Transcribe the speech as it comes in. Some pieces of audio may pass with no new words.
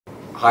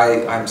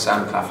Hi, I'm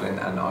Sam Claflin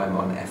and I'm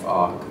on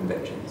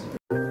FrConventions.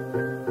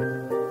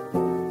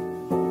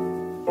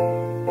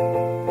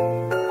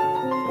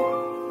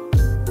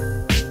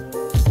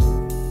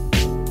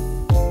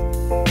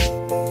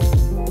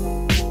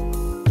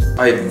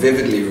 I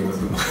vividly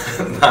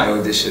remember my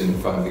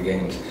audition for Hunger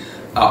Games.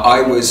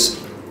 I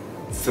was,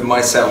 for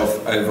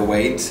myself,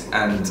 overweight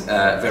and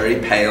very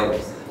pale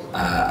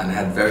and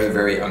had very,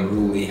 very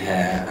unruly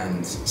hair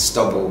and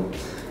stubble.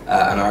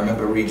 And I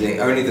remember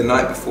reading, only the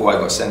night before I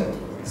got sent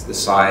the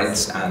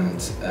sides and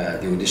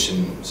the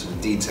audition sort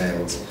of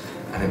details,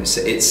 and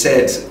it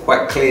said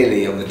quite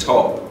clearly on the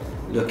top,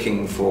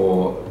 looking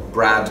for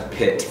Brad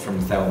Pitt from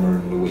Thelma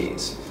and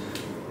Louise,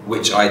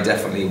 which I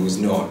definitely was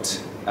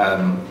not.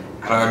 And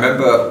I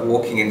remember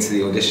walking into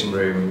the audition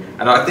room,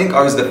 and I think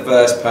I was the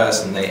first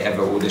person they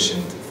ever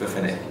auditioned for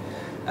Finnicks.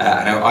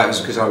 And it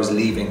was because I was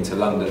leaving to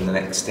London the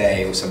next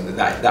day or something,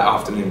 that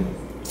afternoon.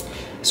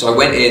 So I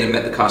went in and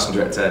met the casting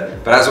director,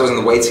 but as I was in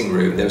the waiting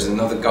room, there was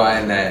another guy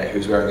in there who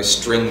was wearing a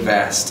string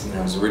vest, and he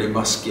was really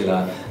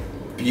muscular,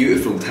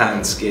 beautiful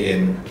tan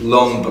skin,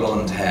 long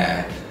blonde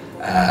hair,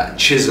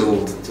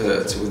 chiseled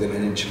to within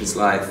an inch of his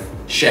life,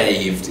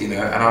 shaved, you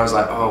know, and I was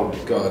like, oh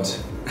God,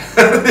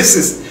 this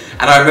is...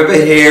 And I remember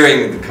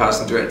hearing the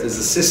casting director's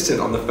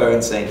assistant on the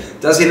phone saying,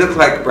 does he look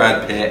like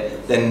Brad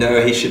Pitt? Then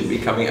no, he shouldn't be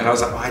coming. And I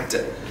was like,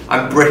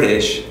 I'm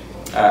British,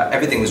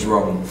 everything was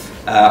wrong.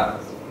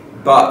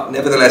 But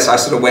nevertheless, I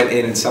sort of went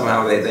in and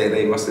somehow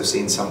they must have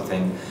seen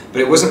something.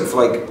 But it wasn't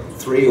for like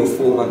 3 or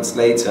 4 months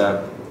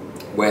later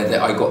where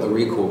I got the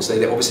recall, because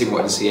they obviously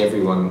wanted to see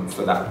everyone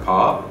for that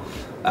part.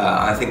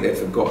 I think they'd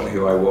forgotten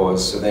who I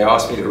was, so they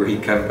asked me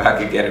to come back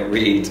again and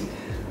read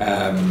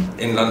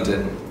in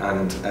London,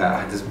 and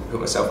I had to put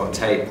myself on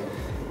tape.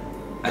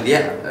 And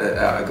yeah,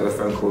 I got a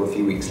phone call a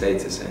few weeks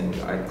later saying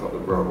I got the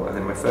role. And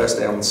then my first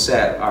day on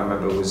set, I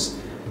remember, was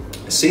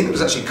a scene that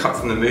was actually cut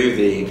from the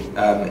movie.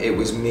 It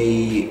was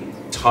me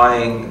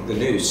tying the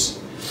noose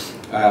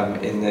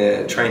in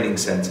the training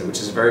centre, which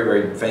is a very,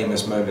 very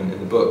famous moment in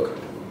the book.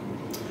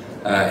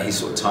 He's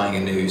sort of tying a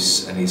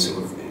noose and he's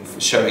sort of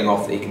showing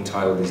off that he can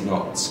tie all these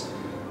knots.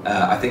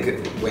 I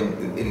think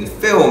when in the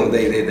film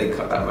they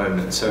cut that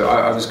moment, so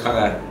I was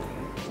kind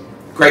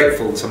of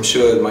grateful. So I'm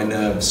sure my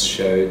nerves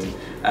showed,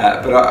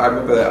 but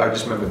I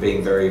just remember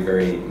being very,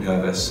 very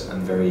nervous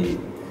and very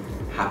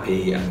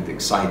happy and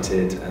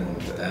excited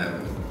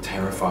and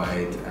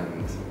terrified,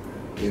 and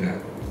you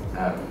know,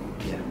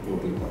 yeah, all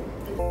be well.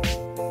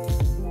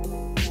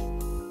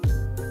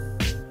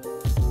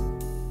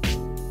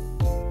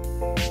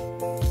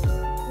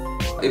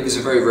 It was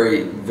a very,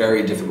 very,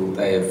 very difficult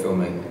day of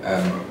filming.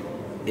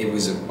 It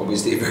was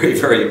obviously a very,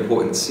 very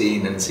important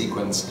scene and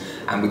sequence,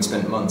 and we'd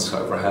spent months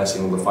kind of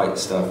rehearsing all the fight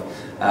stuff.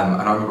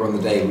 And I remember on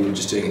the day we were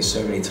just doing it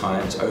so many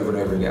times, over and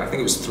over again. I think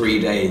it was 3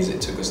 days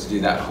it took us to do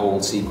that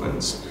whole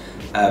sequence.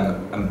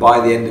 And by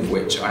the end of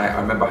which, I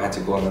remember I had to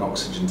go on an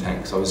oxygen tank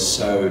because I was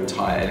so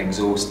tired and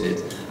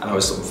exhausted, and I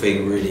was sort of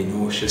feeling really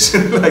nauseous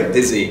and like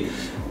dizzy,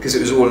 because it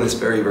was all in this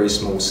very, very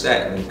small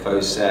set and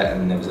closed set,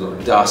 and there was a lot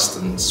of dust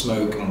and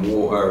smoke and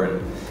water,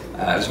 and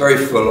it was very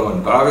full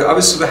on. But I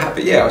was sort of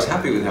happy, yeah, I was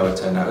happy with how it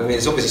turned out. I mean,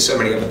 there's obviously so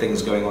many other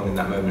things going on in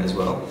that moment as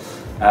well.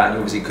 And you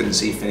obviously couldn't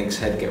see Finnick's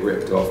head get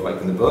ripped off like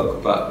in the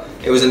book, but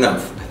it was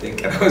enough, I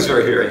think, and I was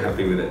very, very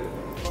happy with it.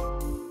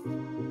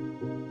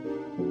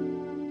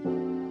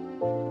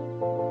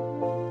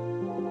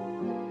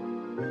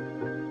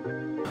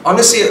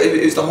 Honestly,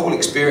 it was the whole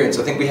experience.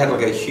 I think we had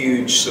like a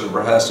huge sort of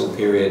rehearsal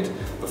period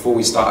before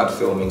we started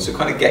filming, so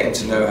kind of getting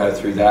to know her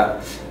through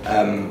that.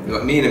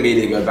 Like me and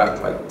Emilia go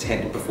back like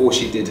 10, before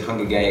she did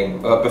Hunger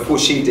Games, before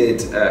she did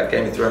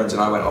Game of Thrones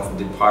and I went off and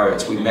did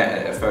Pirates, we met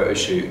at a photo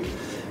shoot.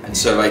 And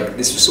so like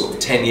this was sort of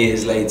 10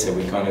 years later,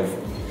 we kind of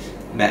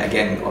met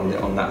again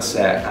on that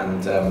set,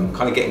 and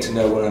kind of getting to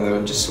know one another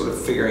and just sort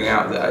of figuring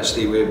out that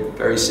actually we're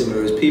very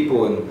similar as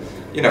people. And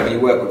you know, when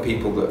you work with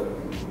people that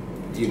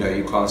you know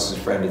you class as a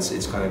friend,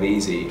 it's kind of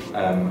easy.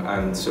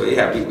 And so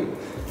yeah,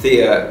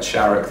 Thea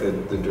Sharrock,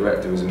 the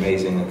director, was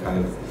amazing at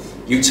kind of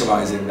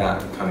utilising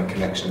that kind of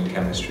connection and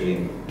chemistry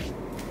and,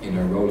 you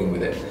know, rolling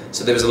with it.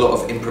 So there was a lot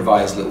of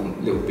improvised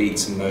little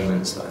beats and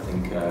moments that I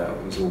think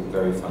was all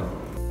very fun.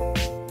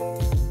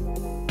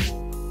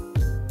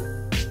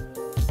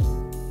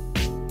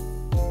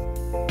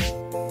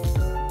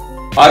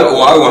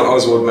 I want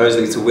Oswald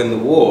Mosley to win the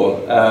war.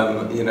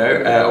 You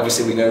know,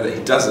 obviously we know that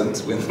he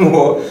doesn't win the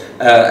war,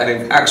 and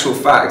in actual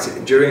fact,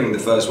 during the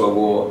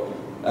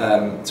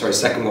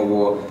Second World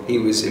War, he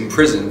was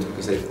imprisoned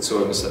because they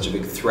saw him as such a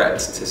big threat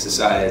to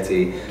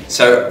society.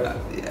 So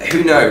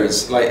who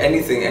knows? Like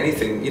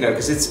anything, you know,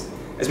 because it's,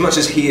 as much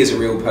as he is a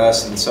real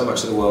person, so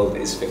much of the world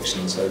is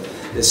fiction. So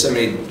there's so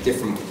many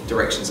different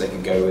directions they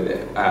can go with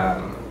it. I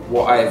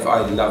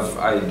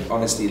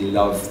honestly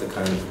love the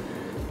kind of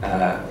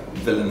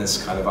villainous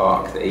kind of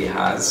arc that he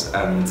has,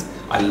 and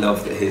I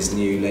love that his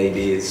new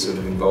lady is sort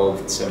of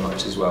involved so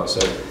much as well. So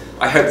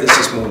I hope there's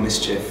just more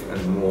mischief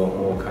and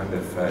more kind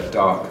of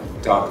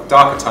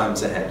darker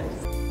times ahead.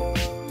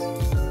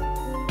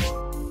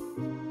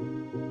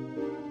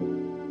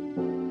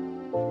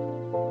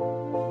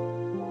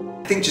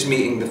 think just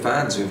meeting the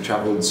fans who've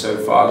travelled so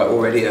far. Like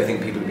already, I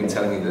think people have been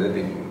telling me that they've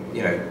been,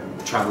 you know,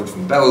 travelled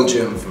from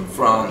Belgium, from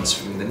France,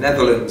 from the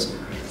Netherlands.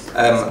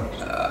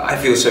 I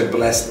feel so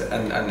blessed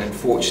and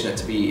fortunate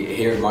to be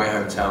here in my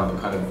hometown, but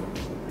kind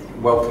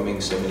of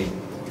welcoming so many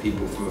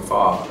people from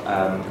afar.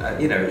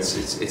 And, you know, it's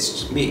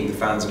just meeting the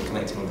fans and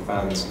connecting with the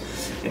fans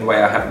in a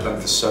way I haven't done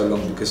for so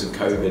long because of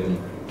COVID,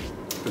 and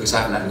because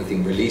I haven't had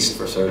anything released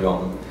for so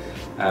long.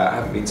 I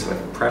haven't been to like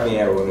a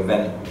premiere or an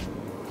event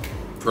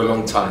for a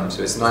long time,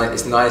 so it's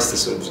nice to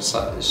sort of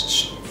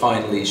just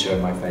finally show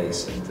my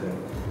face and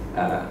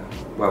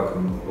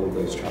welcome all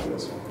those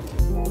travellers.